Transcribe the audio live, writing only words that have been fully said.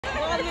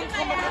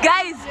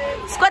Guys,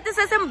 squat is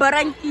some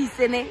barankis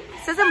in it.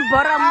 Some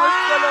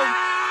baramoskolom.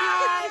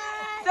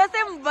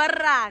 Some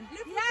baran.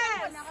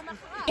 Yes.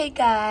 Hey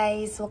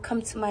guys,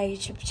 welcome to my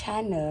YouTube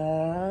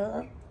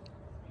channel.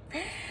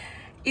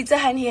 It's a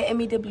honey here,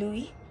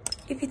 MEWE.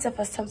 If it's the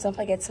first time, don't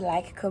forget to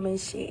like, comment,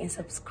 share, and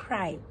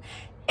subscribe.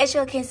 As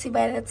you can see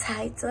by the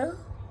title,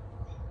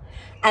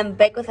 I'm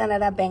back with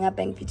another banger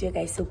bang video,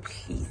 guys. So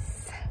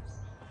please,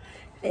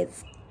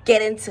 let's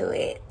get into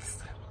it.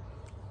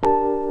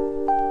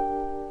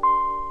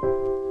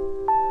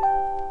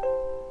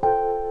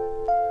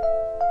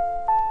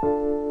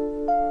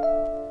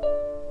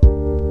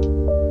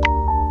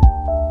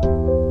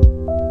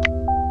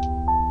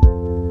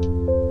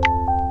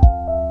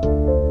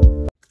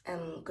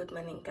 Good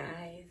morning,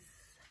 guys.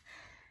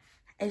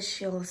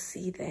 As you'll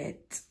see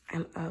that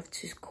I'm off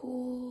to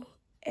school,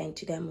 and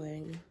today I'm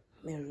wearing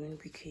maroon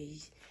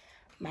because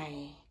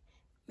my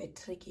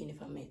matric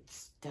uniform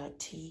is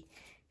dirty.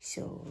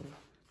 So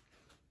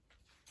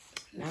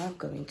now I'm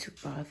going to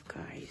bath,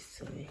 guys.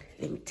 So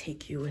let me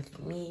take you with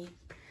me.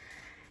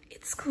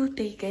 It's school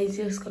day, guys.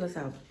 Your scholars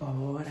are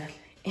bored.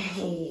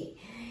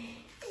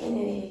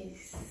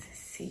 Anyways,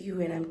 see you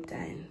when I'm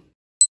done.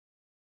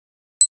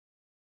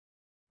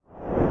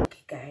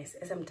 Guys,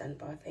 as I'm done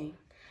bathing,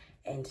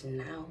 and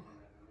now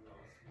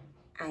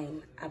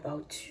I'm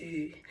about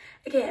to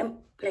I'm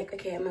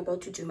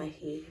about to do my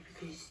hair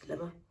because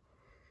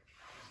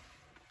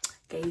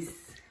guys,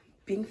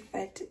 being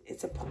fat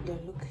is a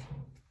problem.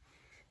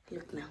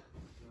 Look now.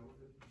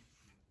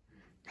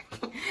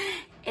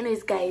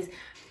 Anyways, guys,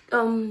 I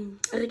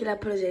really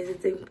apologize.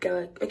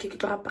 Okay,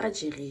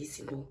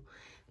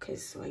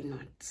 because why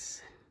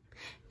not?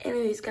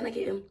 Anyways, can I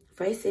get him?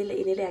 I'm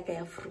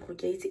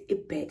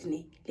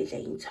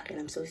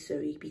so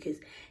sorry because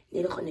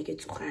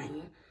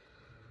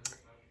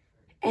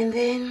and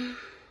then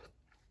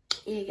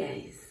yeah,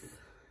 guys,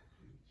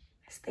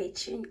 stay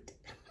tuned.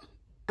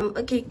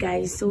 Okay,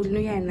 guys, so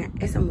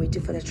as I'm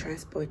waiting for the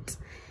transport,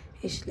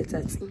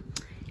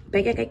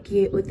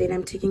 then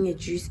I'm taking a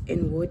juice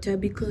and water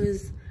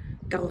because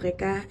I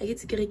get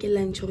to get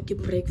lunch or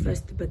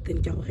breakfast, but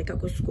then go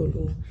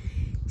school.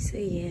 So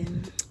yeah,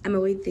 I'm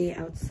away there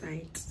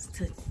outside.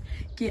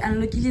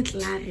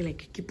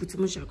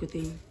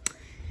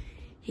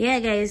 Yeah,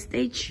 guys,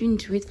 stay tuned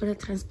to wait for the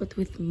transport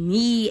with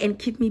me and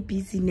keep me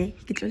busy.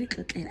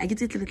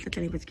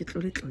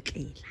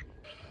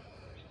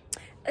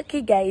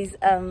 Okay, guys,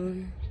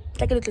 the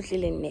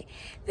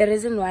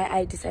reason why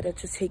I decided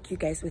to take you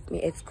guys with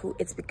me at school,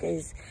 it's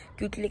because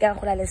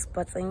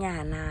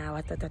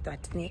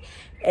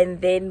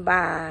and then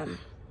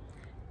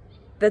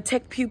the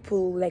tech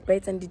people, like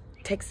right, and the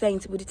tech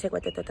science, body tech,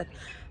 what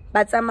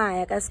but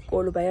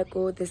I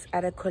go this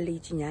other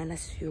college nyana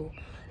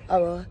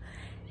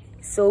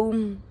so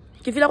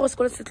if you like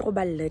school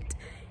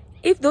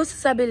if those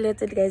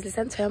subletted, guys,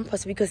 listen to him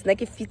because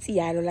like if it's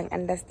like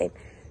understand.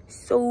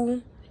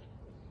 So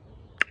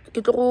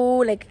get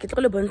le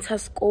bontsha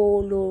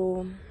school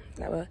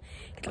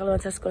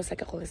school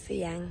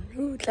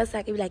class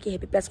like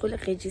happy school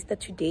register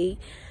today,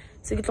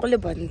 so get le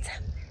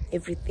bontsha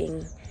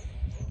everything,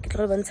 get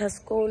le bontsha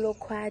school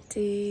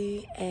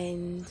quality.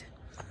 And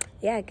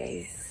yeah,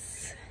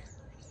 guys,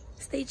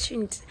 stay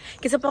tuned.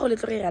 I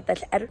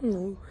don't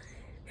know.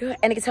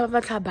 And it's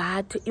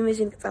about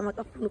imagine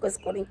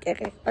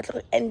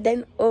and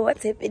then oh,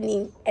 what's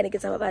happening? And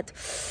it's about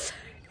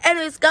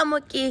anyways, come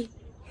okay.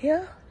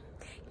 Yeah,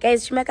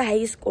 guys, she make a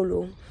high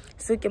school.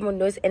 So come on,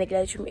 nose and a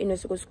in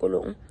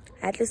school.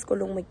 At least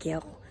school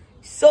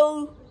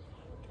so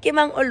came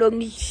on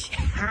along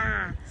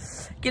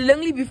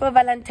lonely before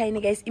Valentine,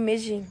 guys.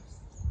 Imagine.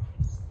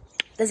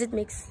 Does it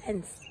make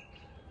sense?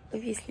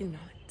 Obviously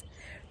not.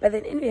 But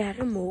then in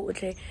the more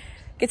okay,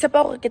 get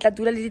about get a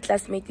do little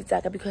classmate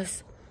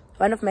because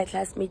one of my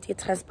classmates get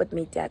transport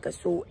mate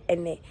so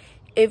and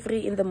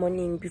every in the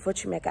morning before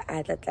she make a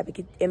ad like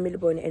get Emily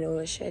Bone and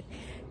all shit.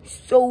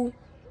 So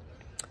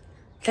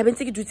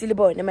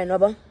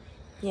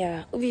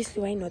yeah,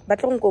 obviously why not? But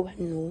don't go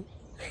no.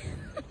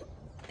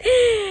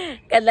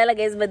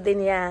 Guys, but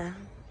then yeah.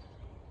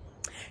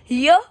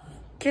 Yo,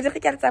 but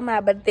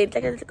then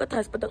like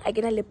transport I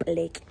get a little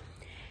like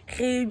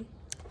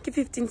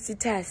 15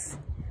 seaters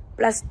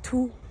plus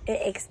 2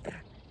 extra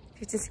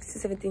 15,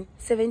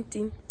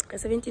 16,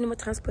 17 more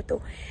transport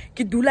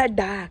ke dula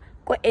da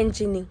ko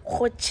engine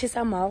go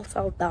chisa miles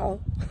out down.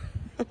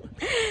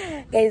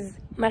 Guys,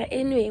 but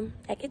anyway,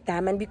 I get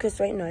diamond because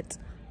why not?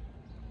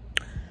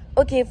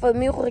 Okay, for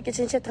me go ke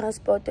change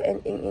transport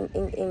and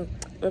in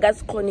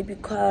gas crony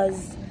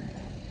because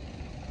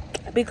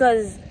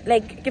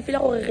like ke feel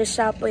like re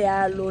sharp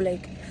ya low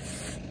like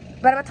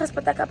but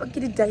transport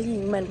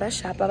man ba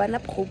sharp ba na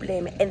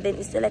problem. And then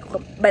it's still like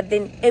but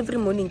then every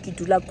morning ke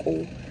dula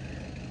go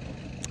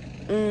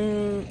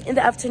in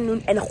the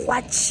afternoon and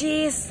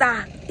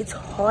it's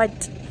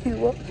hot, you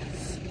know.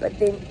 But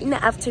then in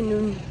the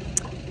afternoon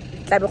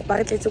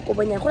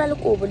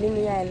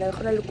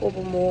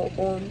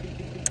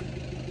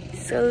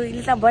so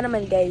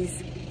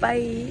guys,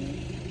 bye.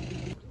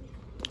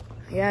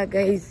 Yeah,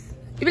 guys,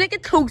 You be like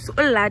it close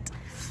a lot.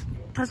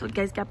 That's what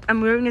guys got.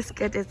 I'm wearing a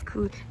skirt that's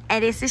cool.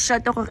 And it's a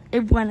shot of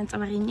everyone and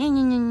somebody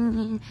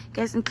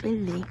guys in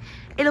clearly.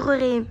 Et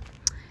le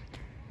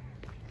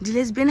the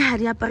lesbian had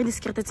ya pari the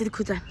skirt that's the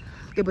kuta.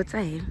 Okay, but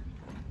I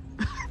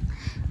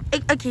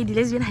okay, the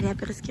lesbian had ya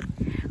pari skirt.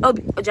 Oh,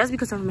 just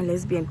because I'm a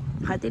lesbian.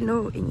 I didn't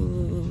know.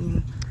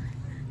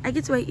 I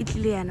get why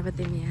Italian, but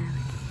then yeah,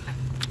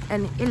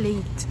 and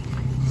late.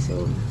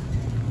 So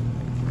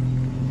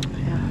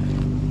yeah.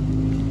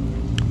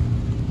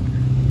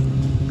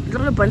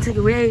 Little bunch of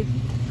way.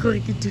 Good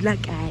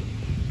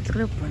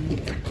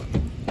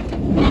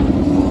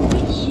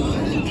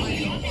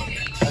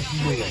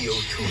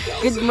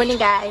morning,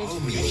 guys.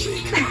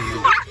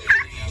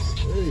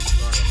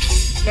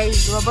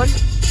 Guys, wabon.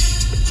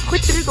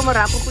 Kutri ko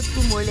marapo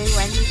kutri mo lang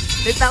one.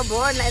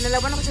 Betabon, na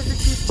nalaban ako sa two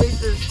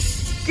spaces.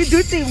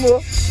 Kiduti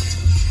mo.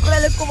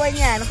 Kulala ko ba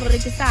niyan? Ako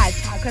rin sa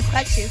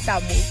scratch sa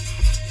mo.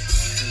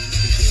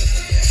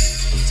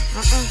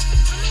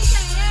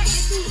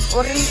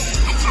 Orin.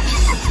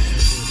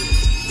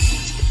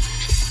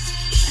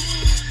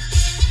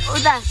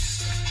 Udah.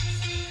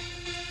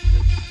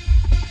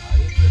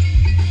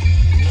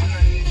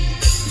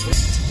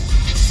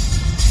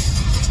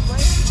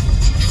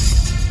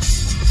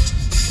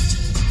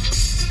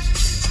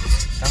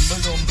 Tambah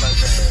dong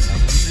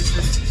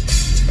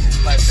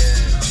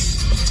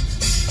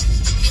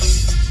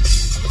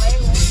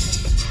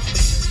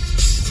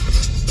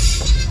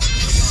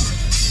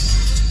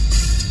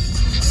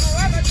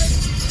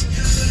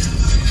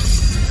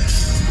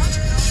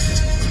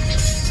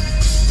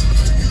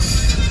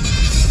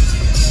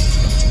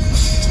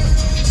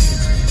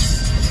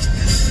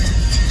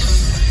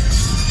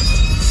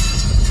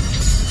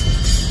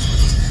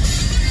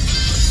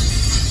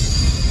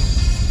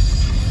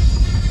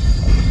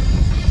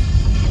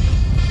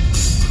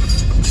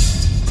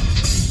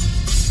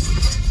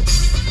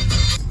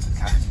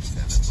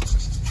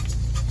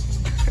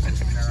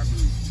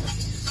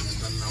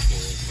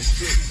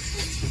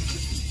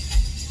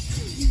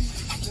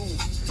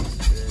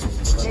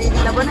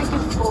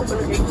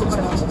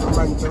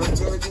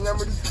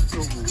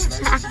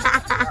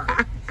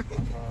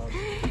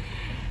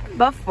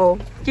Buffo,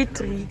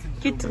 kitri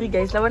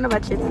guys, lawan na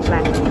budget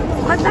plan.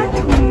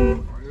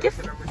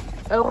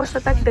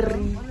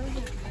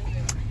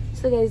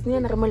 So guys, niya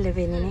na mo 11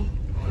 ni.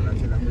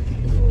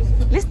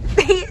 Let's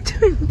stay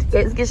tuned.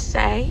 Guys, get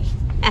shy.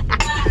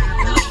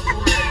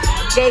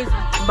 Guys,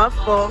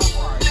 Buffo,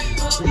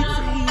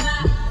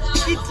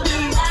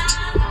 kitri.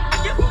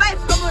 Get 5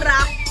 kamera.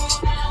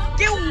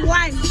 Get 1.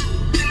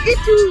 Get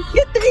 2.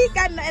 Get 3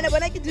 kan. Ano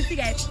ba na kitri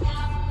guys?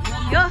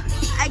 Yo,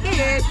 I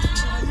get it.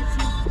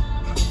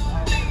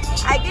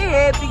 I get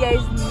happy,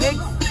 guys.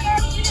 Next,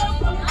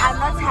 I'm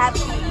not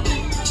happy.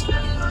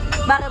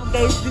 Bakit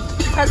guys,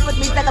 transport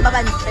me sa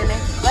kababansin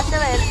eh.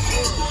 Basta ba yun?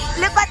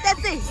 Lipat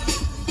kasi.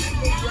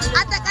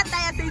 Ata-kata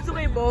ya sa iso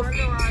kay Bob.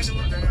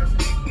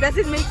 Does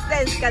it make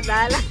sense,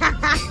 kadala?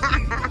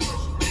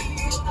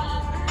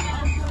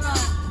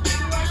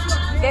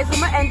 Guys,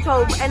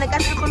 uma-ento. Ay,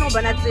 nagkasal ko nung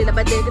banat sila.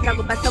 But then, kita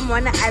ko pa sa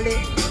mga na ali.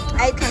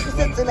 Ay,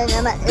 kakasal sila nga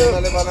na.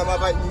 Wala ba na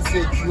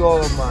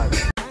mapa-insecure, man?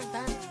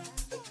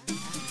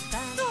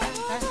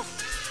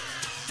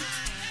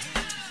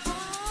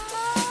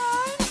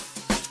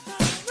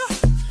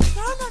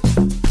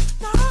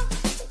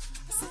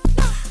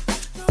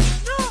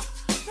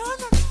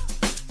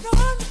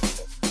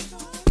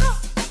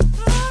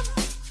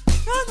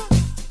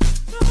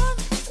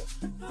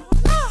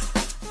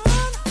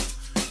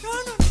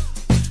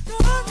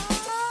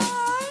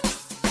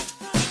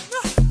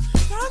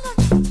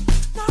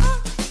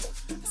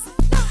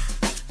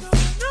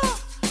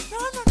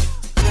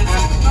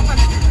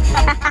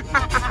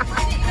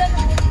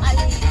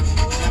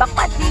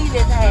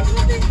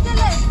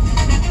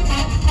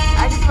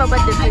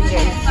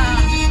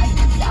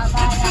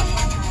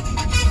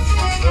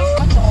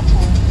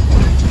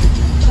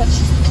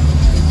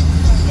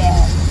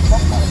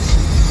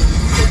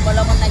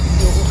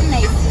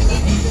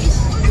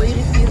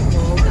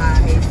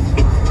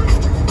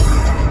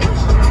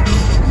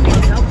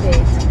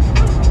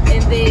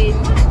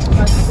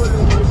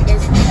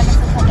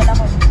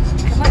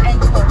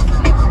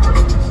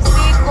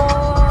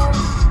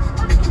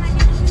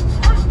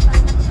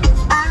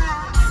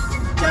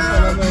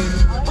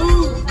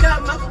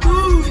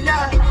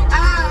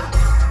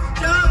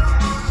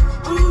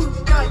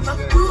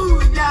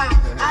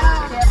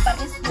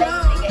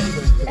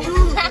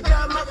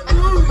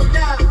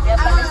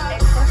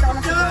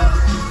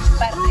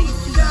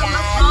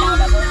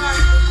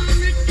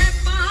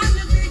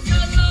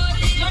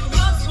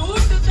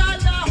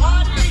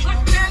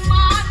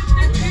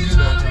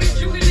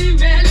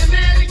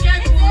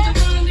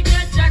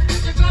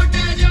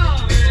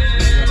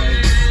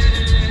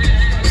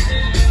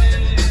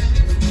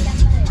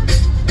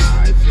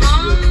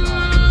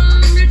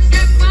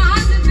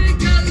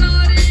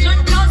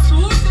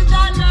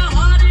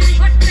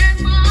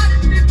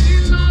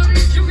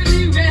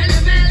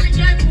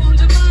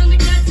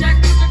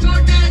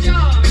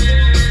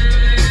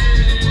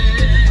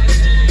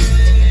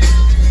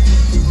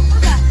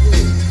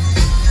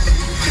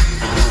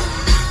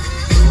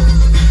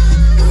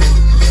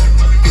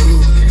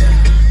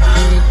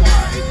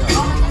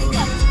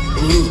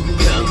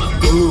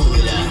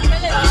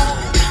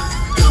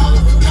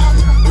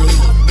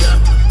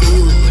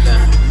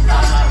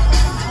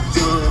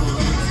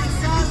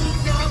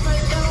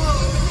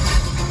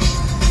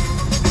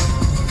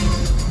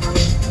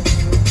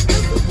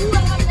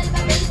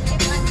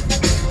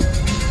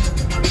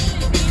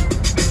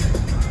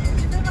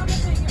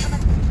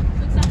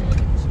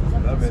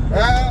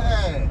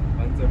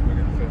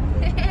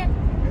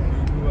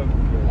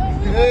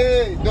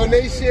 Hey,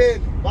 donation.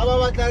 Baba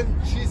Watan,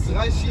 she's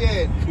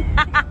Russian.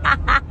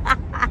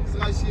 She's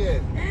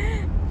Russian.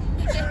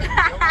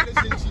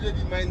 She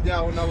didn't mind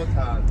down our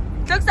time.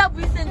 Talks up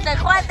recently.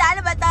 What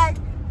about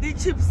the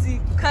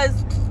chipsy? Because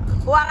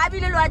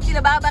Warabin and watching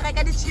about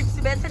the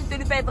chipsy, best and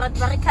 25 rand,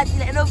 very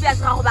cutting and obvious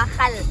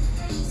Robahal.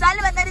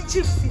 Salva the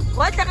chipsy.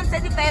 What are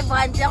 35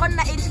 rand? You're on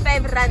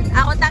 85 rand.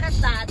 I want to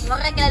start.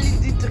 What are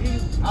the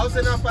dream? I was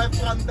in a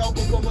 5 rand. I'll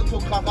go to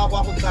Kaka.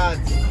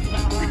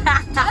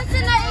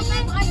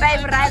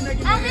 5 rand.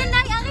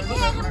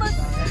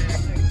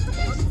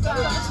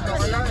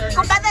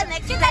 Come back the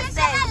next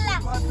lesson.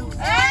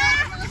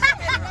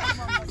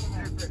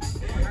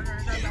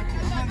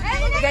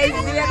 Guys,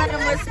 hindi yan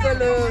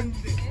nakamaskulong.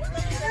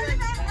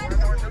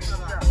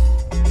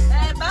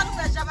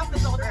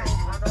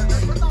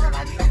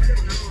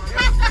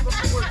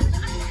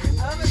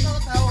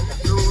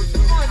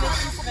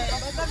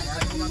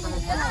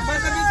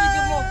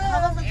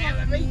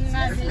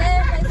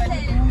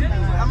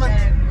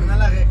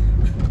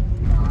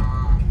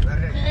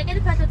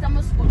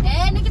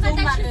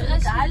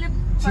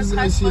 She's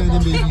Russian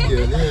and baby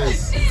girl,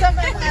 yes.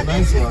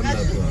 Nice one, that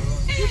one.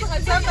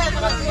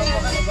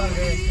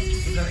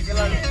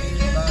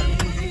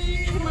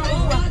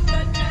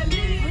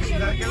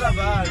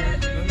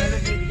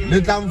 Le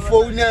temps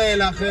phone ya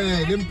la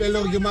ge, le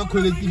mpelo ke ma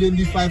collectile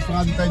di 5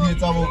 rand tsa di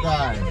etsa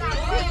bokae.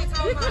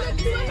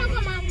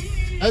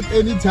 At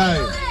any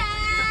time.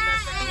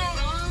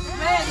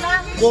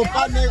 Go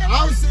pane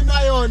house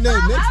na yone,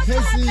 next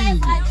person.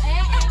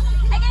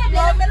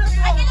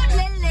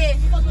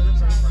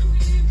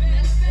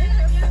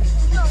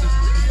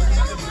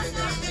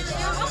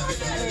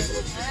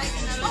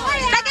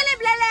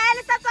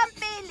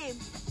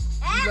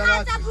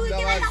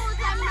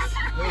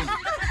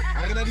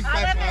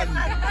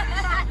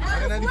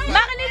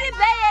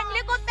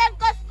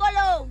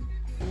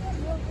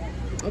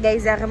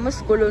 Guys, I am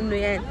musculo no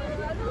yan.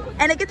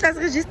 And I get us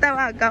register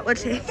waka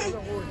otle.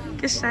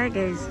 Ke shy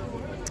guys.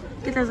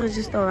 Get us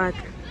register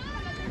waka.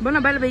 Bona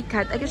ba le ba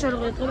ikat. I get sure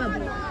go tloba.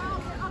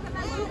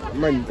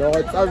 Man,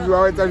 it's a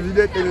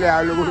video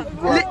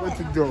what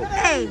to do.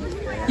 Hey,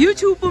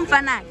 YouTube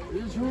mfana.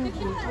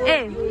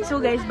 Hey, so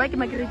guys, back in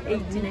my grade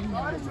 8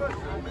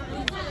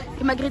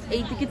 in my grade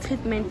 8 you get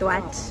treatment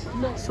what?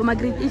 So my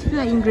grade if you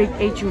are in grade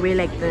 8 you wear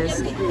like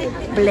this.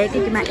 Black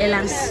in my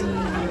LRC.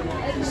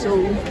 So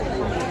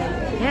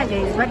yeah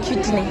guys, what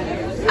you doing?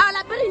 Ah,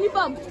 la pere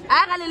uniforme.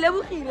 Ah, ga le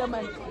lebogile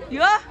man.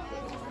 Yo.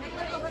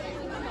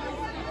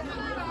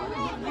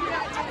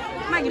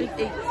 My grade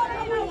 8.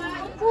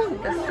 Ooh,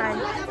 the sun.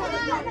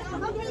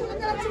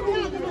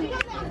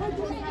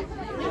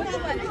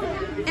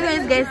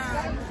 Anyways guys,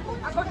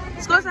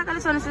 school sa kala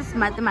sona sa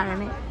smart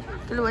marane.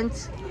 Kilowant.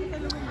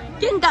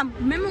 Kingdom,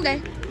 memo guy.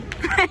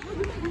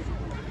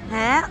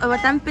 Ha, o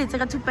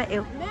watampetse ka thupa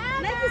eo.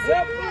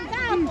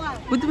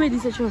 Butume di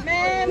sa cho.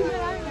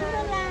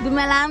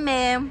 Dumela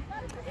mem.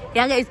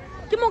 Ya guys,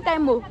 ke mo kae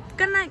mo?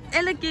 Kana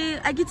ele ke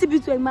a ke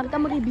tsibitsweng mara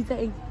ka mo re bitsa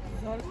eng?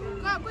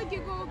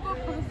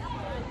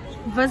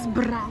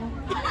 Vesbra.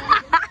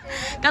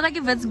 Kada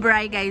ke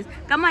Vesbra guys.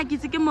 Ka mo a ke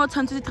tse ke mo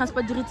tshwantse di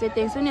transport di ritse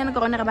teng. So ne yana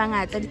ka rona re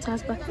bangata di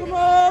transport.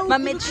 Ma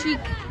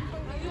matric.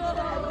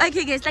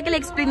 Okay guys, like I'll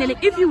explain it.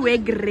 If you wear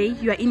gray,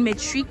 you are in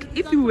matric.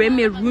 If you wear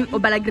maroon or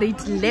bala grade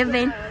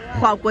 11,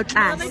 go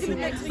class.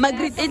 Ma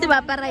grade 8 ba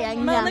para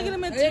yang yang.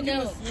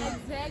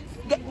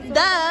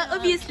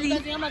 Obviously.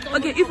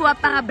 Okay, if you are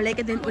para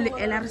black then only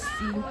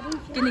LRC.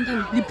 Keneng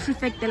the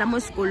prefect la mo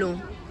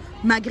sekolong.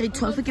 Ma grade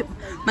 12 ke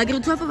ma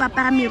grade 12 ba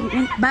para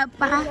maroon, ba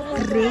para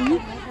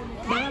gray,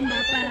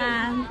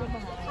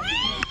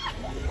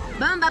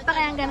 ba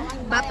para yang kana,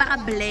 ba para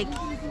black.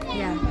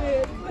 Yeah.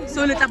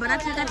 So let's have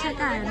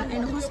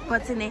and who's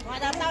spotting it.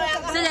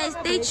 So guys,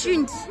 stay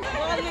tuned.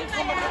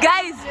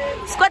 Guys,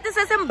 squat is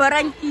some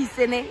barang kiss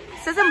in it.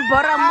 Some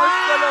barang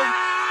musculum.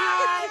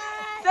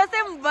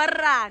 Some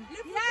barang.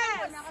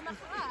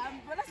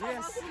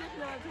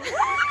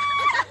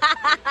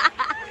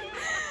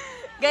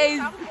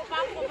 Yes.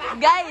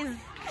 Guys,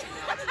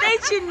 stay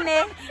tuned.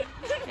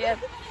 Yeah.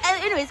 And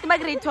anyways, come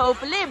grade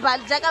 12. Lebal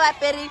jaga ba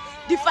peri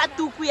di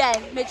fatuku ya.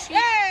 Matric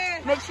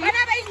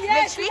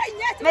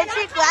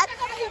what?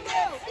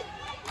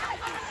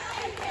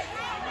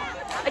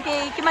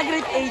 Okay, come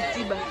grade 8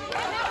 diba.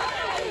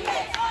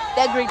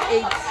 That grade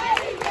 8.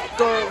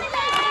 Go.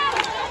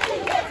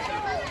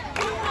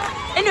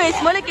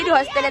 Anyways, mo lagi di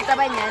hostel at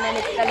banyana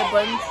next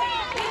Talabons.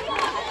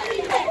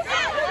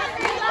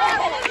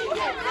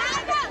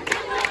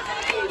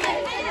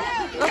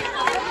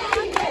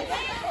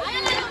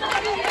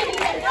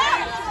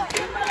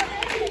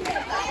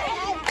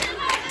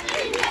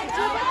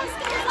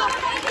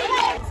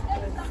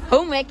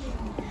 Homework.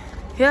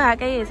 Here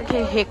guys,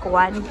 okay, heck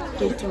 1,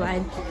 gate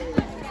 1.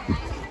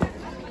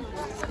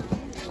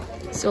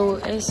 So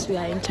as we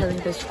are entering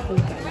the school,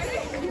 guys,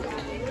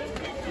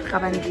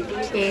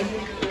 okay.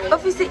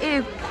 Office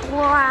A.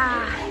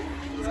 Wow.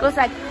 School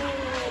like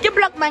ke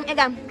block man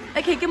egam.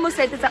 Okay, ke mo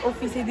set the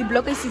office the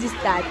block is the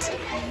start.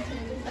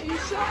 Are you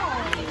sure?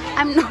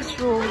 I'm not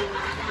sure.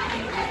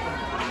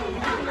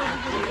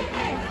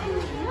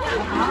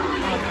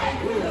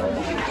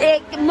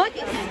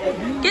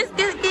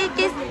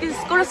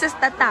 Sekolo se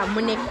stata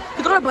mone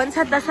ke tlo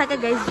bontsha tlasa ka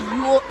guys.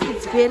 Yo,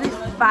 it's very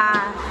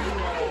far.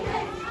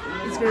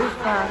 It's very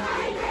far.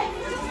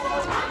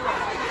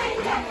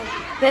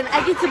 Then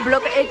I get to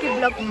block A, ke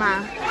block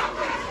ma.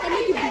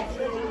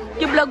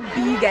 Ke block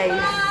B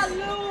guys.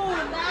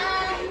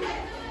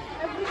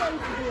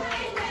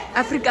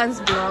 Africans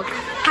block.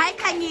 Hi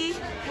Kanyi.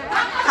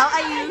 How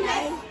are you?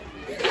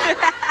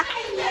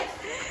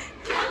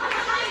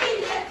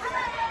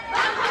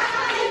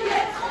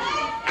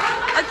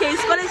 Okay,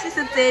 sekolo se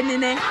se tsene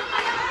ne.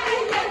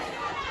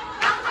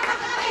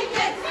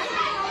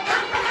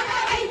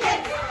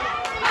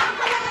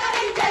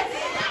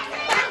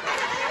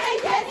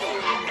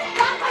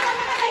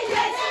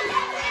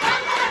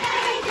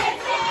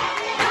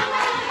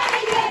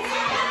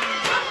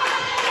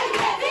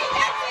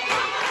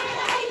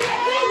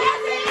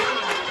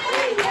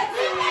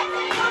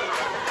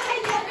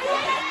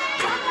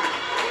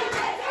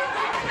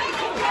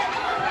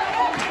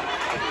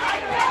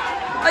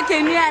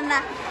 Okay,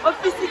 Niana,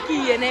 office ki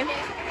yene.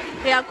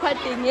 Re a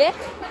kwateng e.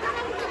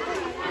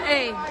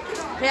 Eh,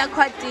 re a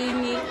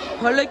kwateng,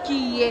 holo ki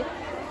ye.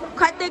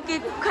 Kwate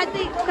ke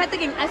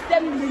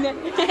assembly ne.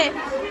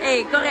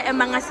 Eh, kore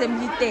emang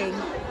assembly teng.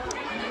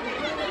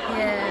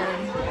 Yeah.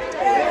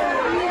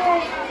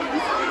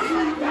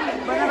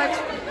 Bona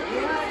batho.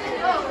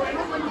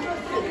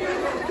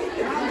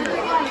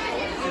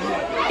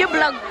 Ke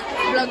blog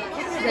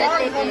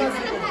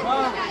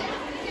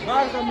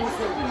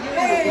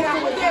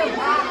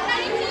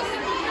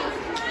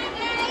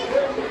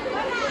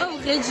oh,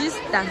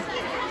 register.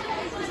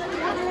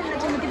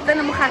 Kita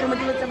nak mukha mo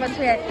dito sa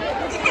bantu ya.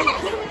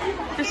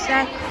 Terus,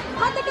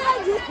 kata ke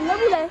register la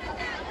boleh.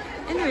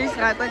 Anyways,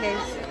 rata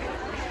guys.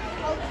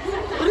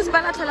 Terus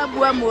bana thala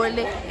bua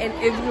mole and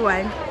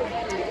everyone.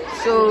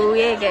 So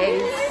yeah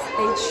guys,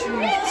 stay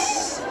tuned.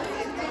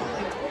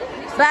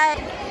 Bye.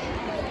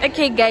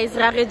 Okay guys,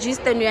 ra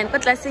register nu yan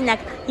ko tlase nyak.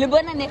 Le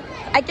bona ne,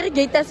 a ke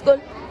gate school.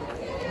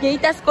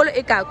 Gate school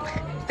e ka.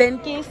 Then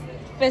ke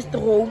first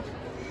row.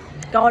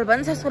 Ka go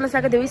bontsha sekolo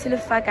sa ka dewe se le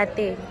fa ka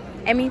teng.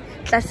 I mean,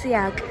 tlase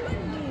yak.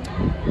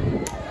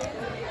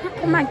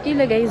 Come on,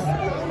 guys.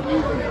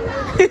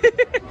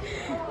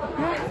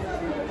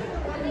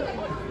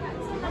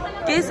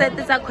 Ke set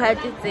tsa quiet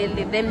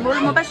tsele. Then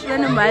mo ba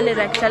shone mo ale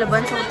ra tla le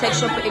bontsha go tech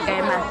shop e ka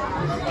ema.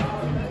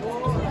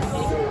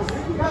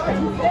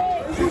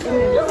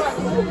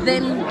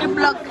 Then ke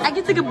block, I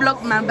get to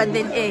block man, but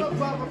then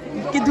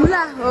ke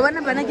dula wa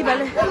bana ke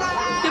bale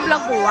ke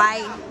block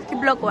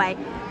Y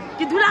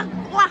ke dula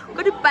kwa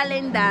go di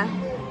palenda.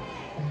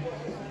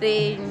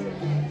 Then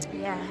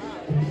yeah,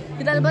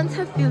 ke tla le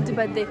bontsha field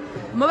but then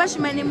mo ba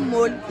shimane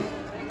mall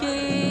ke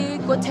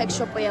go tech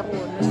shop ya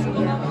rona. So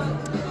yeah,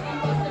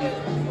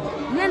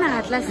 nna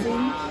ha tla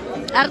seng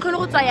a re khone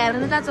go tsaya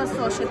re tla tswa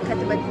so shortcut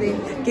but then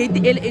gate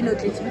L e no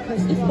tletse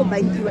because if go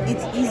buy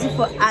it's easy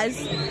for us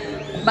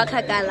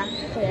bakakala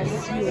go ya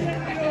siyo.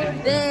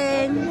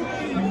 Then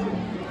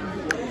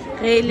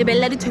re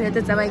lebella di toilet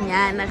tsa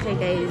banyana ge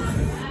guys.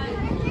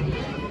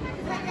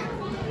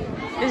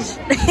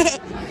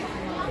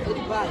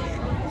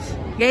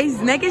 Guys,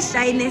 nna ke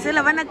shine se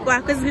la bana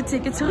kwa cause re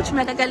take tsho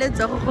tshumeka ka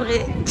letsogo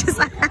gore ke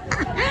sa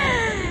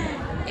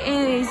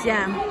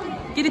yeah,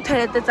 ke di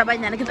toilet tsa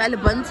banyana ke tla le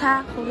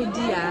bontsha gore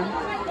di ya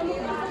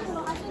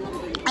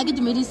a ke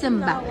dumedise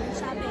mba.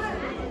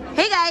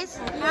 Hey guys,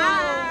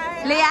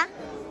 hi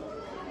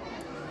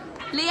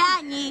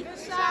Leanyi.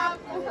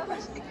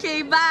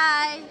 Okay,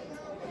 bye.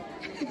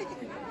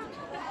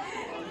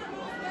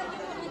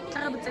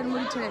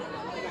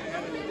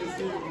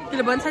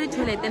 Le bonne salle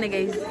toilette,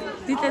 guys.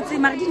 Dites-le,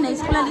 mardi,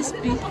 nice, pour la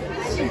l'esprit.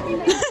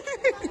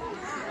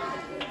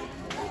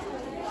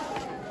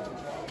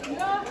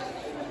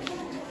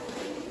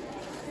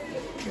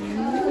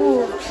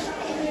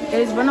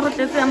 Guys, bonne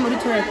retraite à mon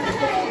toilette.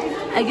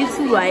 I get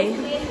to why.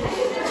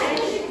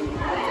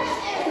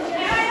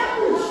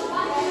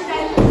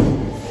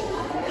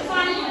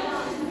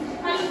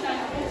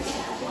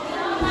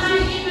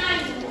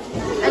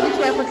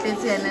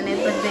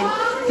 But then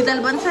kita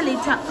bonsa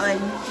later on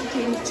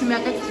to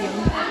make a team.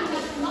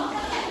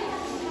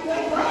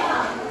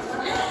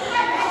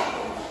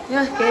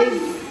 Yeah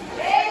guys.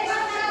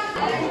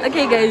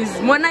 Okay guys,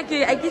 mona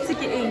ke I get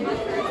ke eng.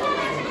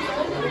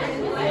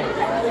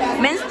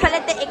 Men's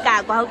toilet e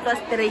ka go out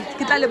straight.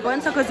 Kita le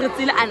bonsa cause re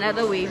tsile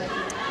another way.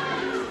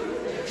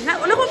 Na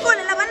o le go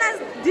kolela bana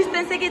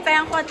distance ke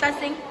tsayang go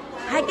tlaseng.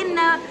 Ha ke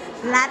nna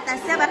lata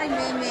se ba re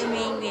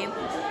me.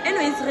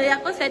 Anyways, re ya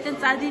go set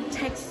tsa di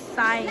text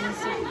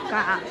science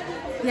ka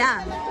yeah,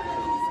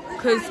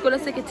 cause school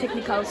is like a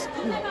technical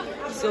school.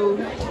 So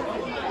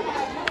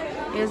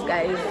yes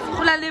guys,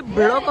 khula le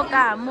block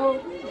ka mo,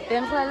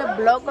 then khula le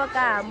block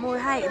ka mo.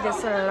 Hi,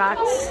 there's a lot.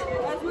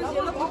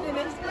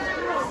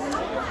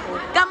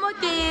 Kamo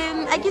ke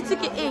a ke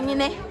tsike eng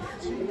ne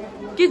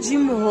ke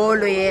gym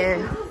hall ye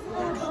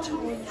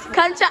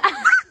culture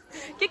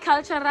ke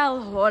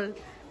cultural hall.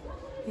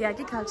 Yeah,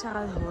 ke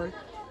cultural hall.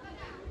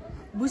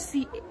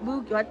 Busi bu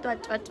what go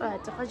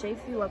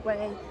jaifiwa kwa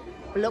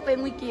block e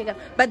nngwe ke ka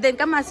but then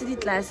ka mase di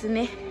class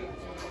ne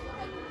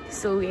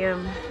so yeah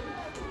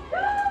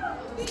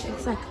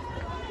exactly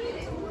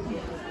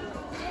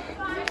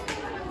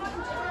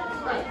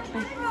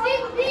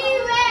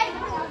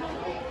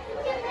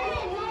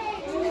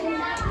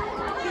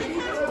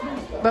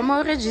ba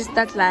mo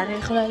register klare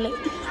khole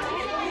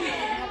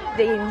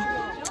then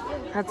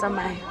ha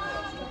tsamaya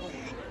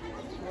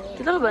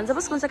ke tlo bontsha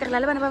ba se konsa ka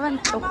le bana ba ba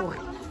ntlo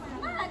gore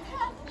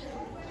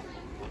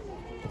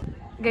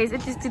guys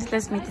at least the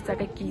classmates tsa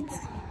ka kids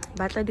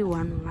ba tla di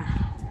one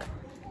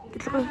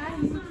ke tlo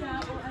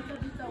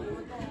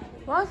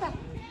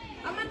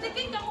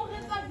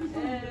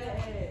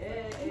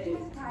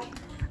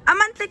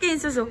amantle ke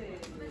so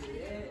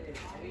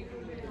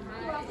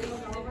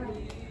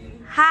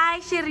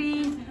hi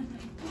Shireen,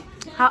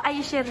 how are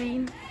you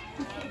Shireen?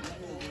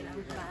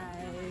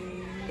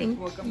 Thank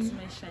welcome you. To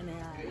my channel.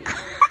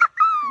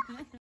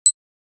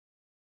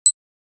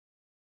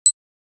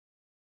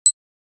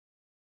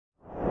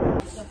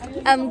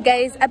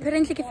 Guys,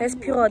 apparently ke first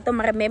period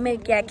mara meme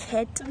ke a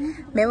cat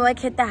meme wa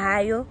cat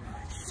hayo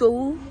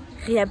so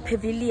re a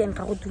pavilion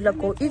ka go dula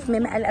go if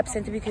meme al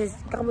absent because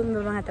ka bo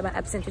meme ba ngata ba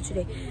absent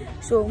today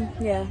so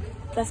yeah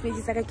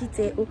classmates ka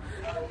kitseo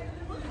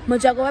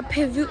mojago wa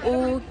pavi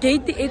o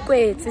gate e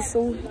kwetse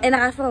so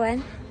ena for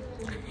one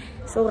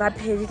so ra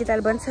pavi ke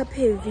tla bontsha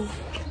pavi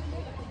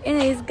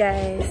anyways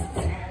guys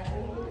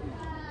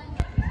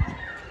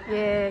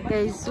yeah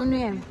guys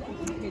soon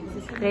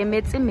re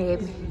metse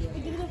meme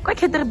kwa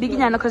khetere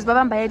biginyana cause ba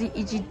bamba ya di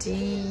EGD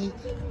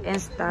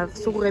and stuff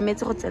so re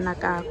metse go tsena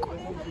kako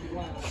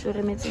so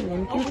re metse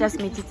meme ke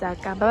classmates tsa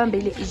ka ba bamba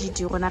ile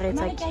EGD rona re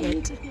etsa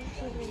cat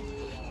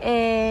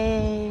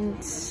and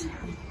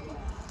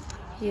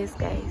yes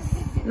guys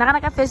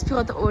nagana ka first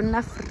period on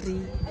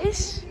free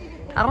ish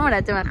a go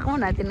monate ma go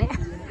monate ne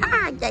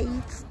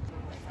guys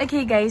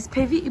okay guys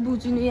pavi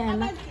ibutsune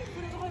yana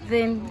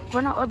then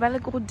bona o ba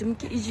le go dum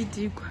ke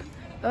EGD kwa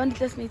ba on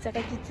classmates tsa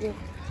ka kitsego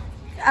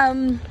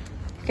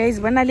guys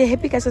bona le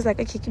happy ka so sa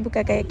ka kiki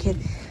buka ka ket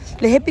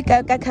le happy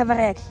ka cover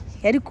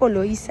ya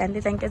dikoloi sande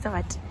tsanke tsa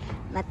what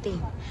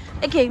nothing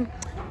okay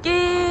ke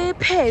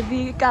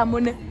pavi ka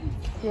mone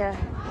yeah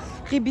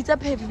re bitsa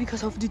pavi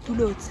because of the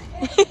tulots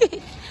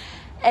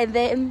and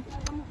then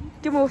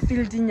ke mo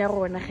fielding ya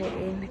rona ge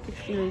ena ke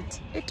field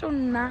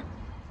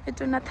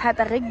etonna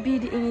thata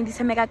rugby di eng di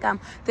semeka kam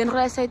then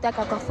re site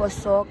ka for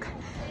soccer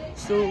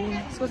so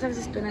sa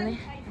se stona ne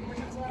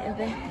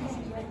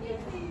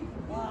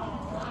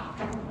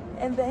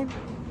and then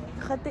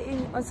got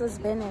in also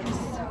Bennett's.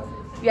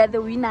 We are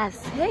the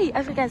winners. Hey,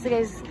 Africans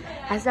guys,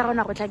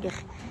 hasarona go tlagege.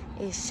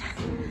 Ish.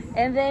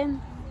 And then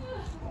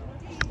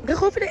re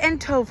go for the end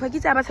 12. Ke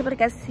tsa ba tsebere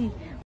ka C.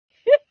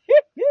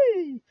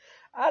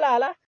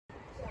 Ala.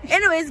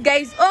 Anyways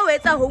guys,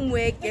 it's a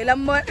homework. La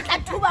mo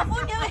athuba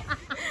phone we.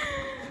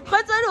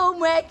 Go tswa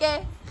homework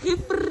ke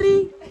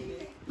free.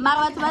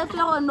 Mara batho ba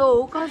tla go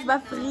no cause ba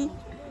free.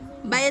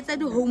 Ba etsa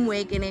di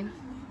homework ne.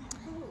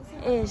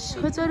 Ish,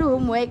 go tswa di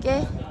homework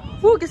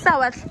Who ke sa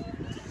what?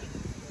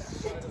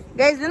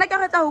 Guys, dina ka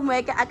rata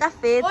homework aka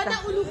fetsa. Ona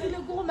o lugile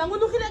go mang o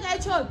lugile ka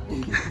etshop.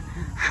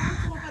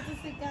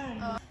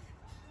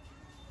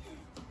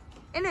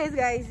 Anyways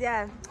guys,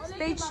 yeah,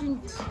 stay tuned.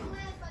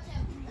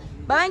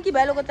 Banki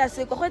ba lo go tla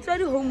se go tswa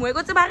di homework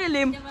o tseba re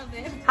lem.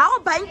 Ha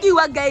go banki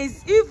wa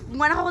guys, if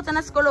ngwana ga go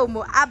tsana sekolo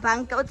mo a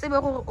banka o tsebe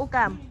gore o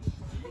kam.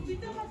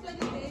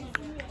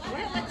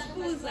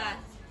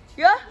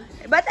 Yo,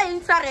 ba ta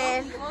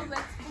insare.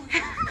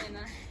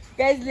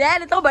 Guys,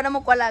 let's go bana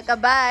mo kwala ka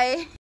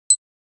bye.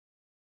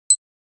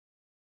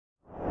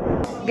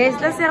 Guys,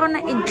 let's see on the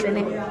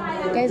internet.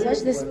 Guys,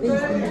 watch this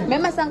space.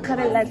 Mema sang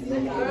kharela.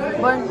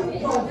 Bon,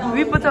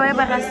 we put away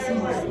barasi.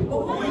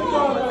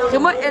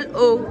 Remo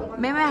LO,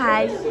 mema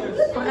hi.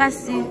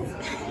 Barasi.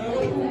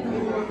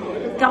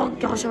 Ka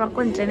go shaba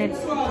ko internet.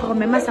 Go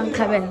mema sang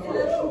khabela.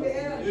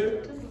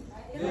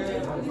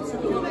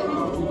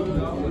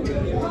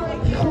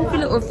 Go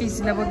file office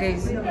na bo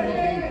guys.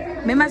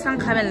 Mema sang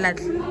khabela.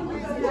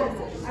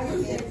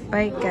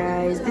 Bye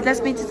guys. The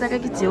last meeting is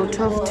like 12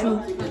 to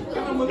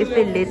if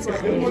it lets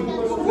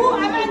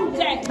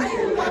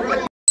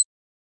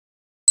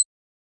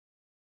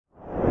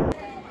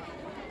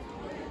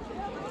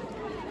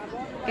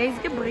guys,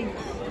 get break.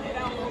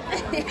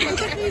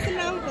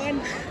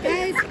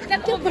 Guys,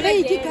 get to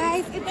break,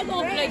 guys.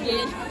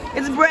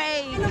 It's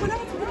break.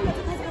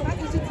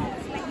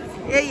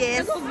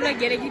 Yes.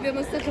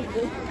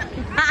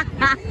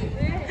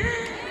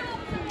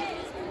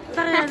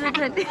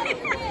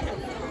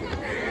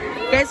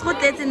 Guys, go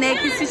let the neck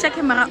switch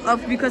camera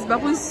off because ba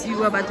go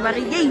siwa batho ba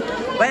re hey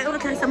why o re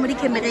tlhagisa mo di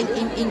camera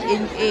in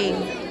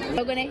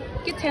ba gone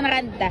ke 10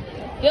 rand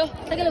yo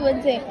tla ke le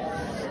bontshe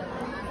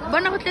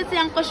bona go tletse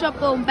yang go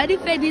shopong ba di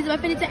feditse ba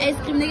feditse ice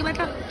cream ne ke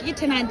batla ke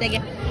 10 rand ke ne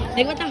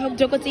ke batla hot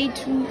chocolate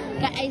tse 2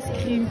 ka ice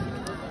cream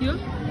yo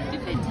di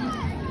feditse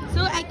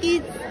so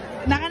akit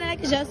nagana la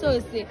ke ja so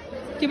se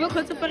ke bo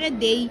khotse for a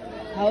day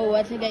how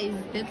what guys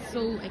that's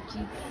so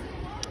akit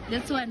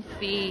that's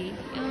unfair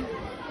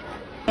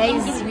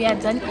Guys, we are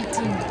done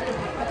eating.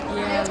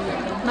 Yeah,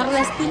 but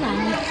we're still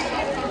hungry.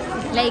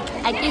 Like,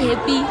 I get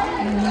happy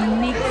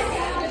mix.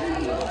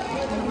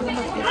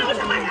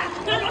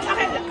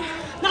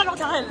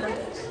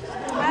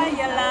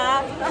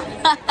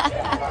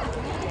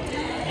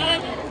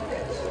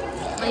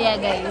 Yeah,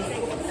 guys.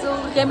 So,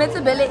 I met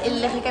a belly.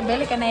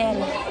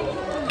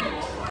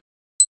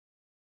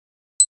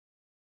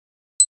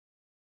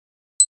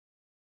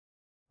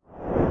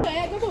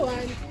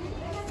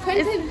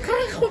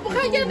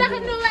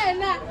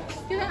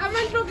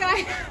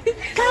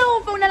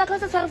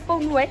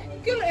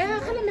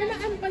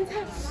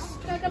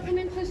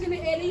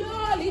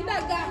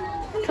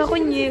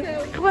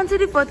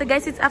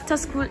 Guys, it's after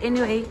school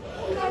anyway.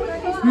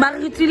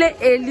 Maritule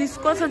early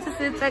school so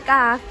it's like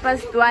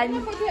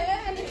 1:30.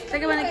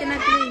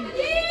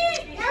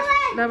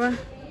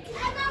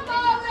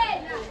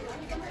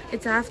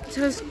 It's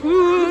after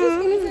school.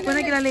 When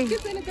I get a late.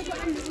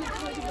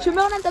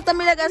 Chumona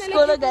tatamila ka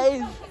school,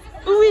 guys.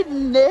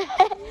 Win.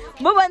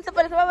 Mabansa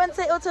pa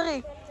mabansa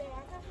otore.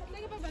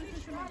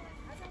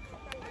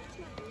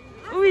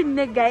 Win,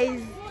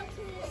 guys.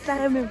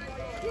 Sarame.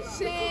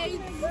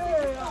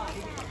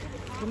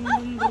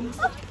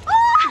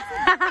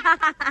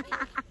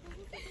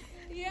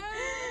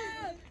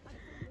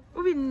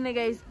 Win,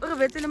 guys. Ora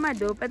vetele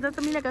mado, pa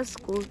tatamila ka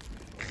school.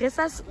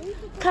 Resas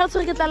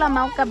culture ke tla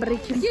ma ka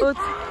breaking pot.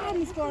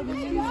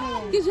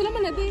 Ke jela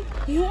manate.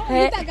 Yo,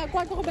 ita ka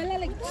kwa go bela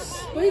like.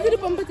 O itse di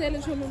pompa tsele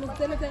tshono mo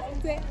tsele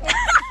tse.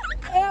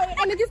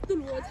 Ane ke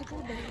stool water ka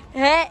bela.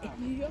 He,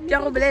 ke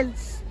go belela.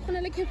 Gona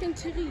le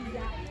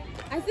cafeteria.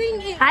 I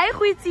think hi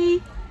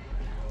Khwitsi.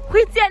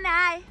 Khwitsi ane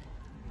hi.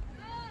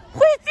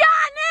 Khwitsi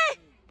ane.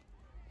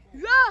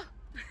 Yo.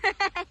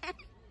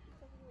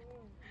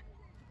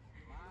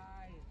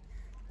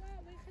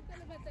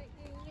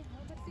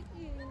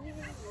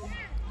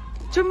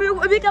 Chumi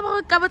obi ka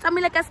ba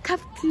tsamile ka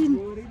skaftin.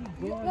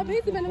 Ba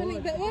betse bana ba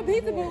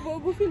betse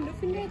bo finno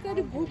tsa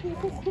di buku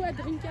go khwa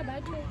drink ya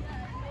batho.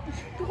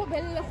 Ke go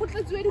bella go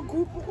tlatswe di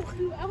gupu go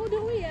khwa a go di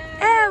go ya.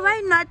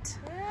 Why not?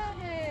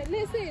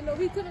 Le se no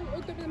bitse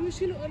o to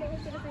moshilo o o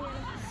to ka.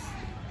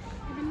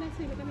 Ibinna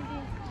se le kana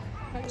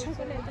ke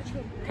chocolate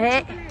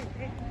chocolate.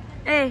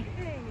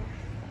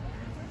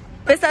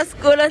 Pesa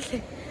skolo hle.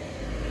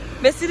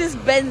 Mercedes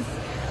Benz.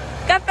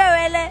 Ka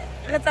pewele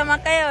re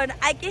tsamaka yona.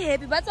 A ke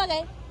happy ba tswa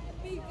kae?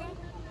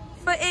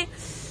 For a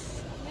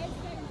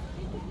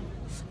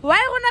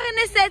why gonna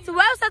re set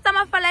why o sa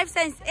tsama for life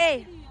science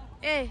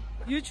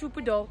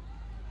YouTube do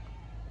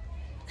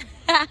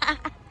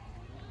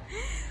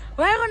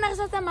why gonna re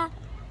sa tsama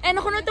ene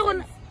go no te go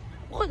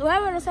why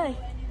wena sa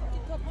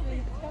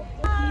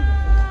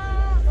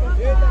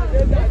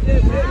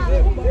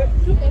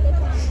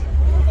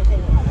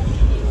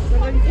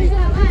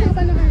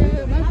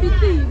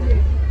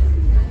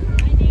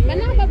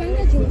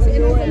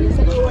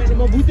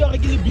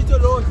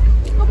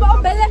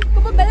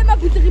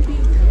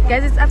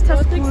guys, it's after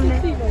school.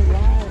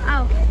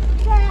 Ow.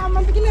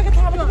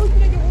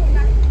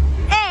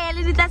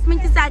 Lady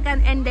classmate is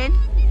again, and then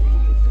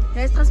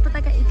let's transport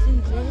ka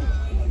Italy.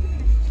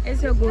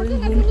 It's your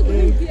going home.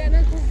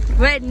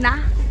 Wait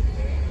na.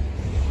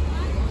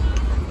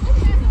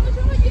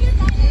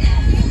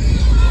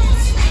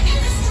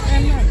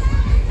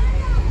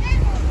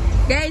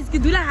 Guys, we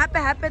do la happy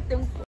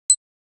thing.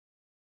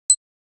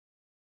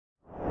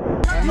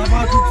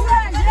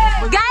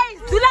 Guys,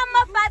 do la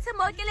mafate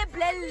mo ke le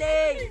blele.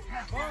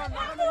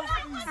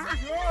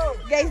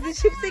 Guys, the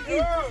chips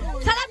again.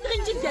 Tala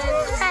drink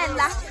guys.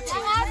 Hela.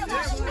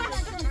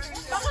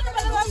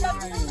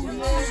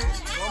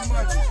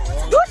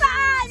 Do la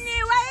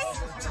anyway.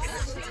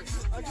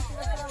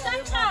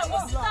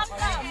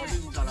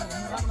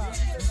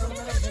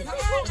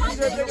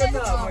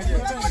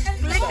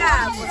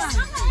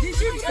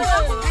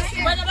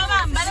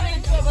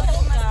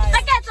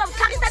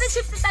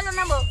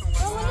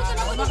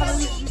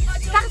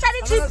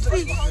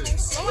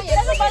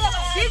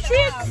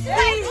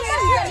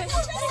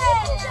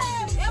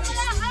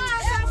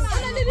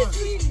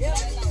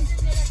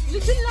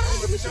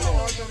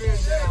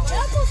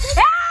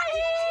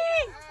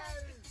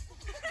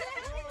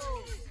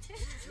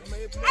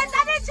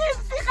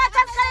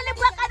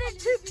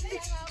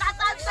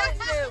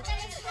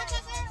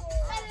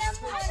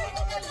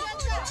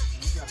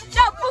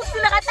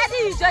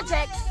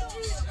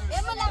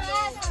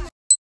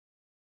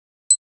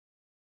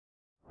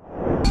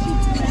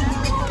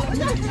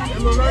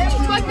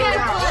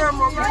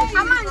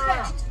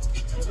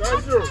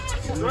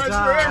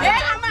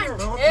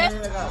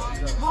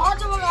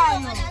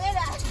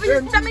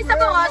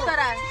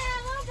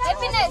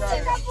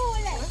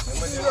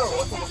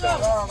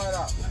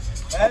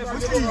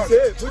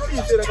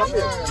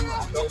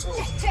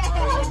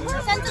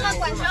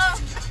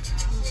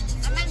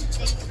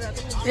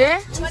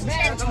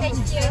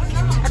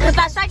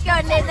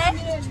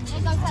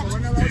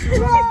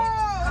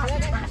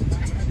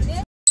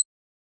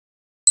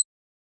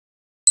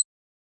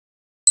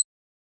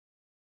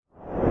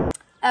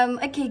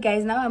 Okay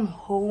guys, now I'm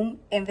home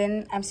and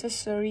then I'm so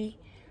sorry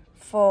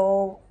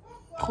for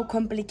go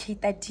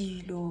complicate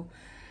dilo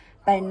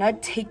by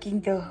not taking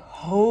the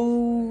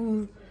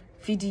whole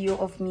video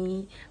of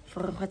me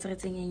for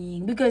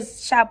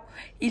because sharp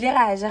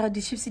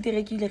chips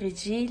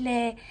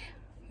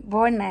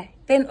bona.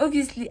 Then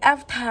obviously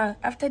after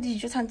the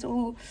just had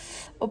to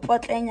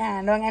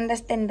don't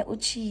understand the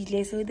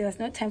uchile, so there was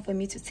no time for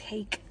me to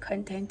take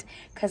content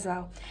cause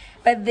well.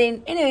 But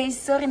then anyways,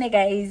 sorry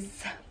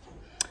guys,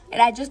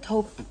 and I just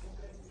hope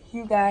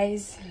you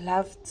guys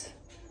loved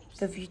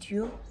the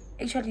video.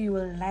 Actually, you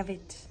will love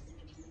it.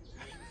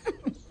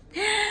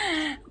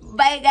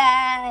 Bye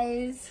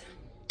guys,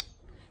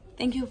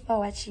 thank you for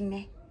watching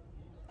me.